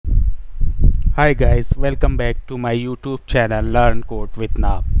Hi guys, welcome back to my YouTube channel Learn Code with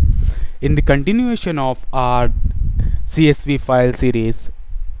Naab. In the continuation of our CSV file series,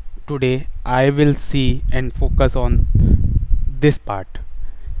 today I will see and focus on this part.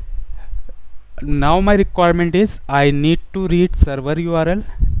 Now my requirement is I need to read server URL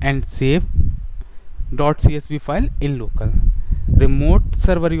and save .csv file in local. Remote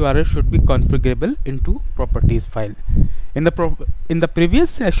server URL should be configurable into properties file. In the previous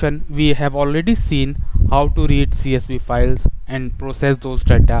session, we have already seen how to read CSV files and process those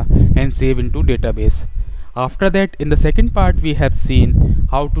data and save into database. After that, in the second part, we have seen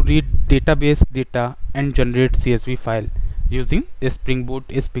how to read database data and generate CSV file using Spring Boot,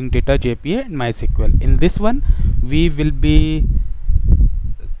 Spring Data, JPA and MySQL. In this one, we will be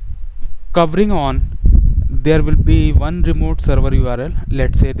covering on there will be one remote server URL.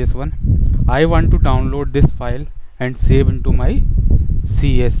 Let's say this one. I want to download this file and save into my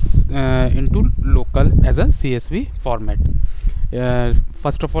into local as a CSV format.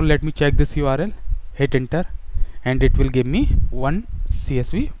 First of all, let me check this URL, hit enter, and it will give me one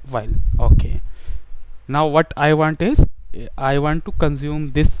CSV file. Okay, now what I want is I want to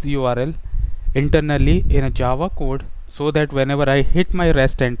consume this URL internally in a Java code, so that whenever I hit my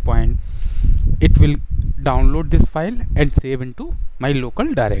REST endpoint, it will download this file and save into my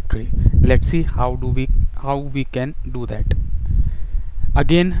local directory. Let's see how we can do that.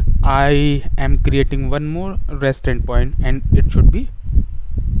 Again, I am creating one more REST endpoint and it should be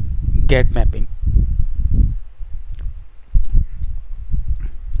get mapping,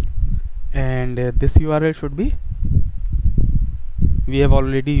 and this URL should be, we have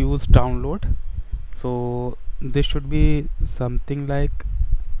already used download, so this should be something like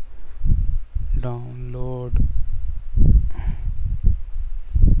download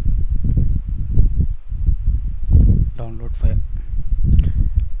file.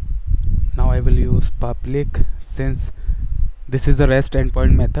 Now I will use public, since this is a REST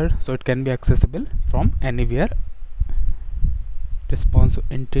endpoint method, so it can be accessible from anywhere. Response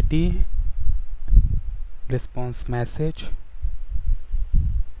entity, response message,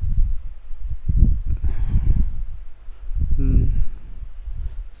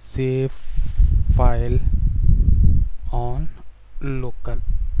 save file on local.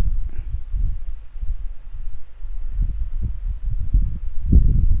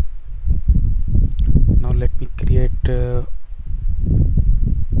 Now let me create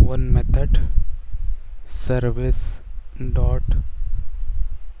one method, service dot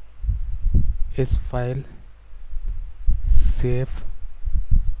is file save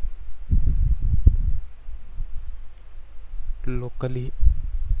locally.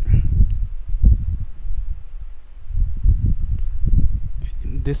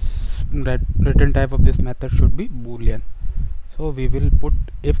 This return type of this method should be boolean, so we will put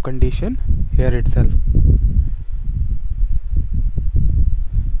if condition here itself.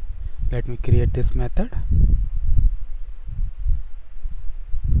 Let me create this method.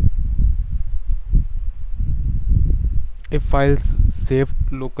 If files saved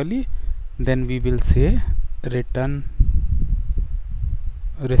locally, then we will say return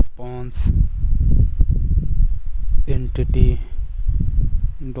response entity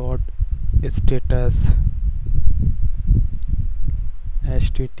dot status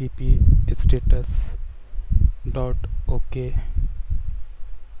http status dot ok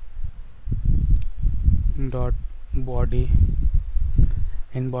dot body.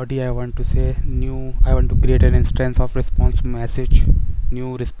 In body, I want to say new, I want to create an instance of response message,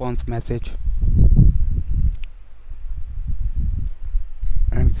 new response message,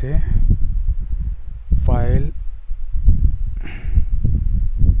 and say file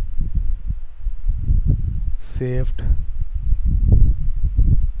saved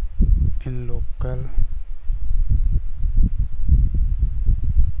in local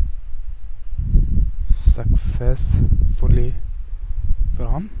successfully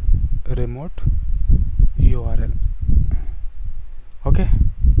from remote URL. Okay,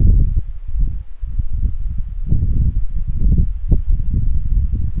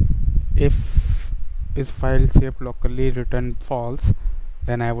 if is file saved locally return false,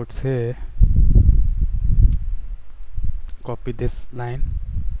 then I would say copy this line,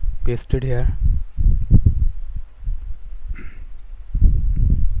 paste it here,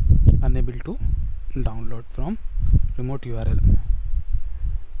 unable to download from remote URL,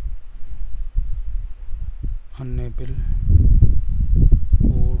 unable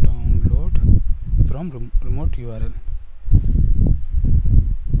to download from remote URL.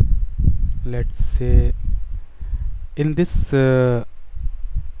 Let's say in this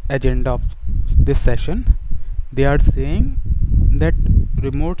agenda of this session, they are saying that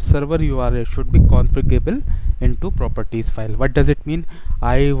remote server URL should be configurable into properties file. What does it mean?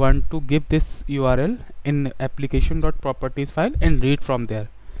 I want to give this URL in application.properties file and read from there.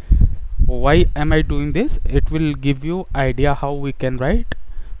 Why am I doing this? It will give you idea how we can write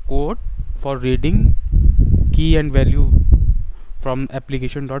code for reading key and value from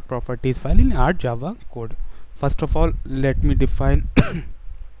application.properties file in our Java code. First of all, let me define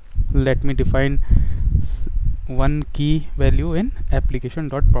one key value in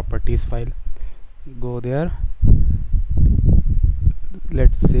application.properties file. Go there.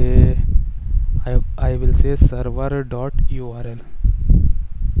 Let's say I will say server.url,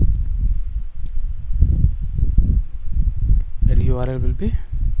 and URL will be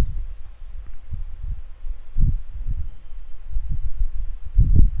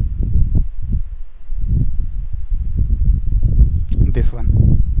this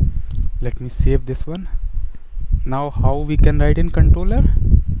one. Let me save this one. Now how we can write in controller?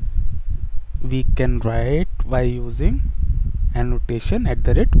 We can write by using annotation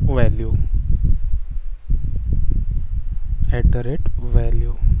 @value.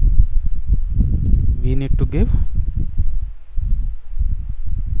 @value. We need to give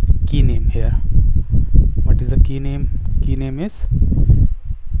key name here. What is the key name? Key name is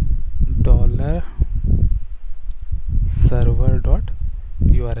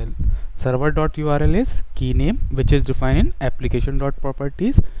 $server.url. Server.url is key name which is defined in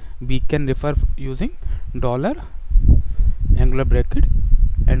application.properties. We can refer using dollar, angular bracket,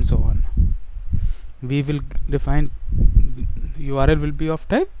 and so on. We will define URL will be of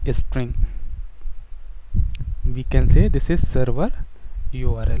type string. We can say this is server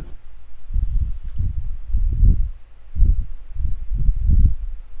URL.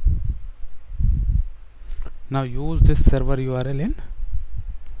 Now use this server URL in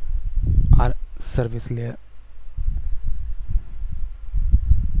our service layer.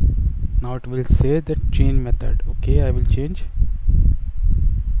 Now it will say that change method. Okay, I will change.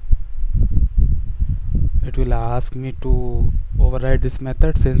 It will ask me to override this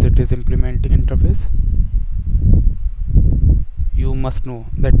method since it is implementing interface. You must know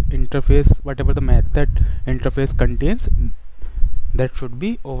that interface, whatever the method interface contains, that should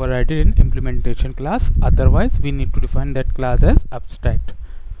be overridden in implementation class. Otherwise we need to define that class as abstract,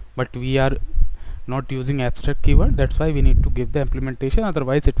 but we are not using abstract keyword, that's why we need to give the implementation,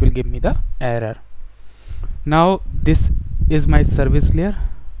 otherwise it will give me the error. Now this is my service layer.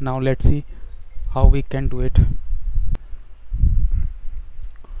 Now let's see how we can do it.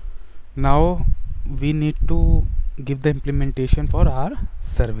 Now we need to give the implementation for our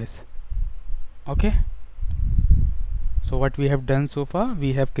service. Okay, so what we have done so far,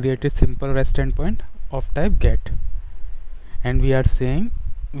 we have created simple REST endpoint of type get, and we are saying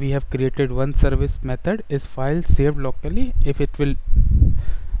we have created one service method is file saved locally. If it will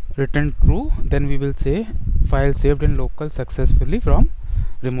return true, then we will say file saved in local successfully from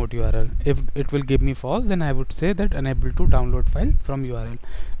remote URL. If it will give me false, then I would say that unable to download file from URL.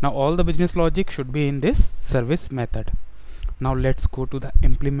 Now all the business logic should be in this service method. Now let's go to the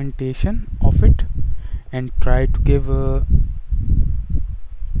implementation of it and try to give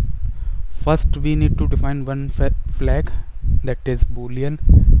first we need to define one flag, that is boolean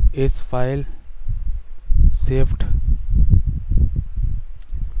is file saved.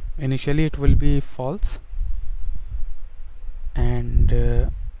 Initially it will be false, and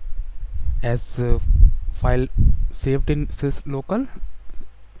as file saved in sys local,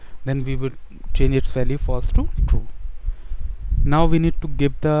 then we would change its value false to true. Now we need to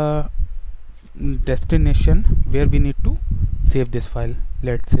give the destination where we need to save this file.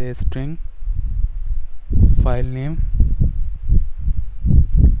 Let's say string file name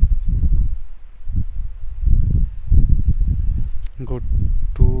go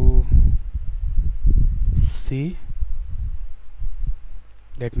to C.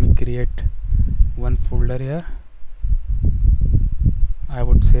 Let me create one folder here. I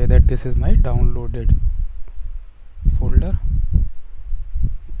would say that this is my downloaded folder.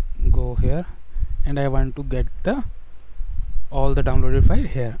 Go here, and I want to get the all the downloaded file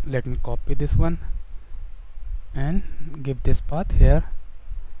here. Let me copy this one and give this path here,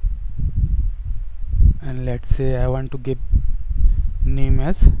 and let's say I want to give name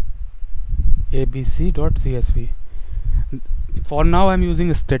as abc.csv. For now I'm using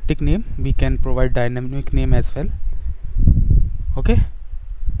a static name. We can provide dynamic name as well. Okay,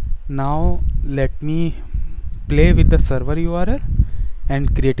 now let me play with the server URL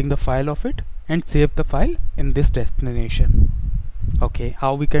and creating the file of it and save the file in this destination. Okay,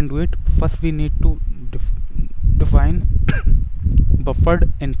 how we can do it? First we need to define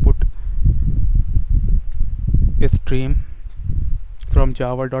buffered input stream from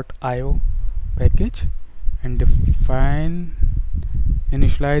java.io package and define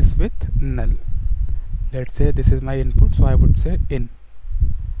initialize with null. Let's say this is my input, so I would say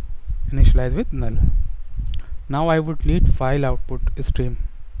initialize with null. Now I would need file output stream.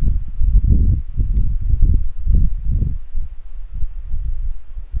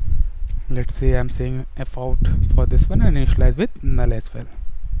 Let's say I'm saying f out for this one and initialize with null as well.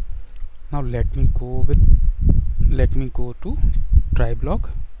 Now let me go to try block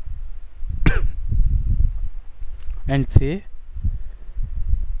and say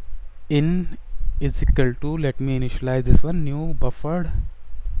in is equal to, let me initialize this one, new buffered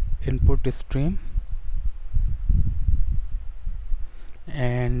input stream,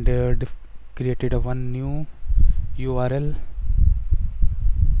 and created a one new URL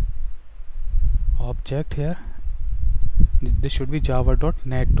object here. This should be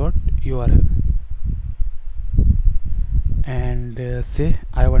java.net.url, and say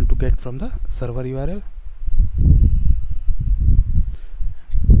I want to get from the server URL.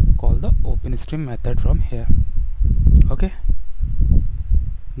 Call the OpenStream method from here. Okay,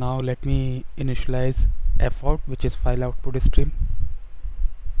 now let me initialize f out, which is file output stream.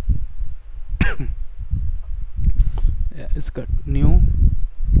 It's got new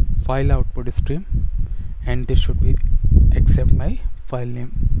file output stream, and this should be accept my file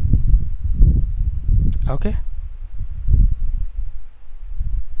name. Okay,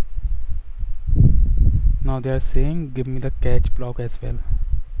 now they are saying give me the catch block as well.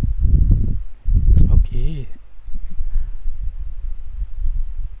 Okay,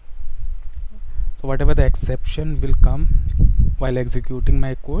 so whatever the exception will come while executing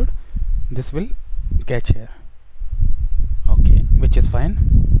my code, this will catch here. Okay, which is fine.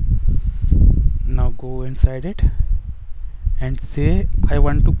 Now go inside it and say I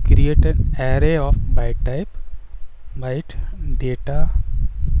want to create an array of byte type, byte data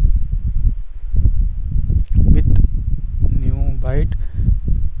with new byte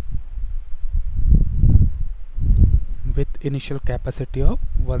with initial capacity of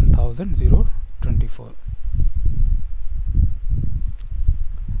 1024.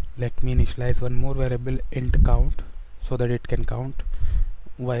 Let me initialize one more variable int count so that it can count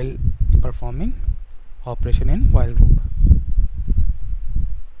while performing operation in while loop.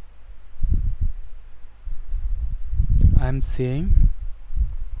 I am saying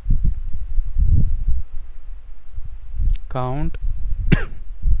count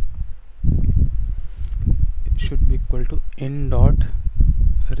should be equal to in dot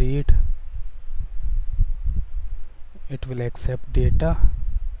read. It will accept data,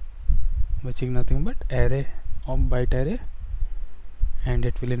 which is nothing but array of byte array, and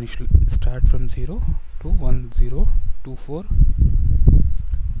it will initially start from 0 to 1024.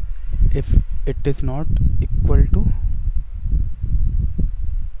 If it is not equal to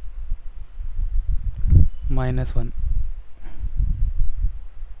 -1,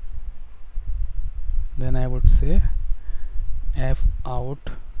 then I would say f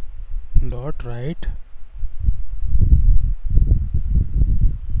out dot write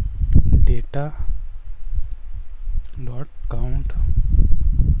data dot count.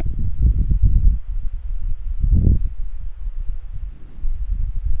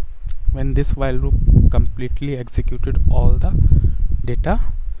 When this while loop completely executed all the data,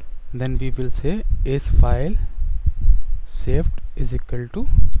 then we will say is file saved is equal to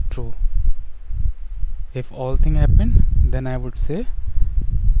true. If all thing happen, then I would say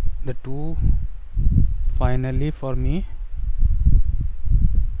the two finally for me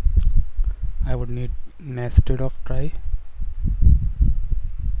I would need nested of try.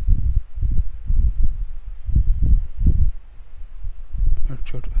 It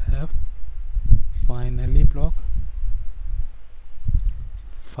should have finally block.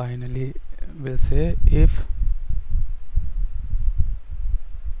 Finally will say if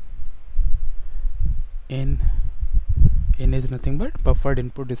in is nothing but buffered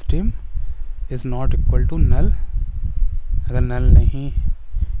input stream is not equal to null. अगर null नहीं,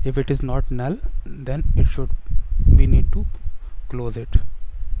 if it is not null, then it should, we need to close it.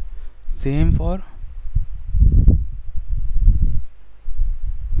 Same for,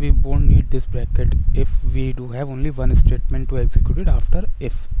 we won't need this bracket if we do have only one statement to execute it after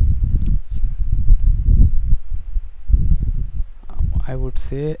if. I would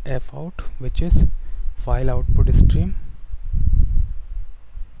say f out, which is file output stream.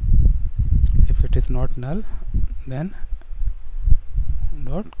 If it is not null, then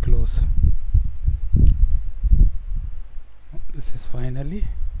dot close. This is finally.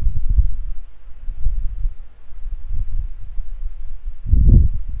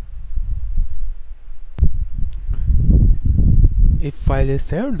 If file is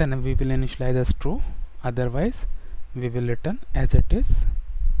saved, then we will initialize as true, otherwise we will return as it is,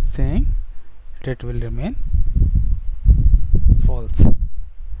 saying that it will remain false.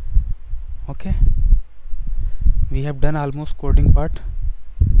 Okay, we have done almost coding part.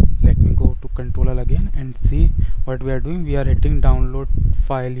 Let me go to controller again and see what we are doing. We are hitting download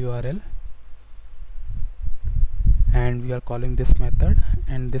file URL and we are calling this method,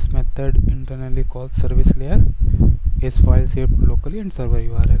 and this method internally called service layer is file saved locally and server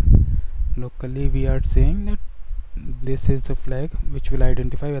URL. Locally we are saying that this is a flag which will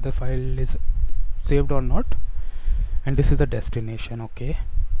identify whether file is saved or not, and this is the destination. Okay,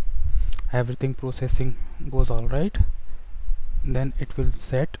 everything processing goes all right, then it will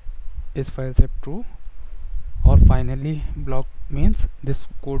set is file saved true, or finally block means this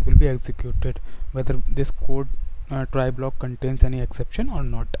code will be executed whether this code try block contains any exception or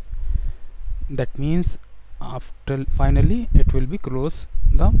not. That means after finally it will be close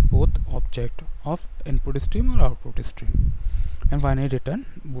the both object of input stream or output stream, and finally return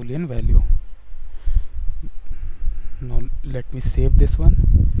boolean value. Now let me save this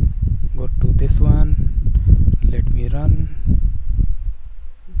one, go to this one, let me run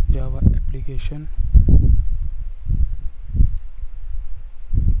Java application.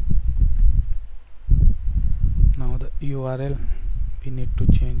 Now the URL we need to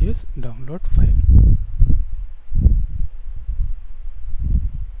change is download file.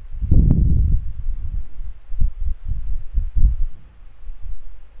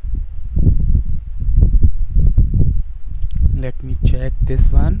 Let me check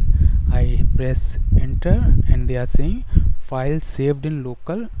this one. I press enter and they are saying file saved in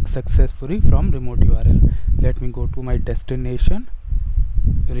local successfully from remote URL. Let me go to my destination,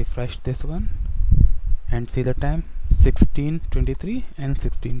 refresh this one and see the time 16:23 and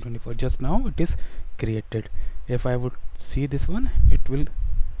 16:24. Just now it is created. If I would see this one, it will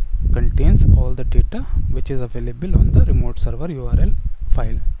contains all the data which is available on the remote server URL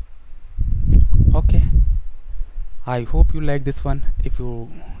file. Okay, I hope you like this one. If you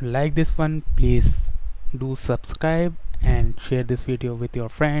like this one, please do subscribe and share this video with your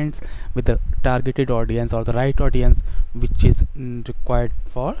friends, with the targeted audience or the right audience which is required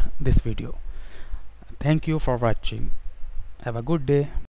for this video. Thank you for watching. Have a good day.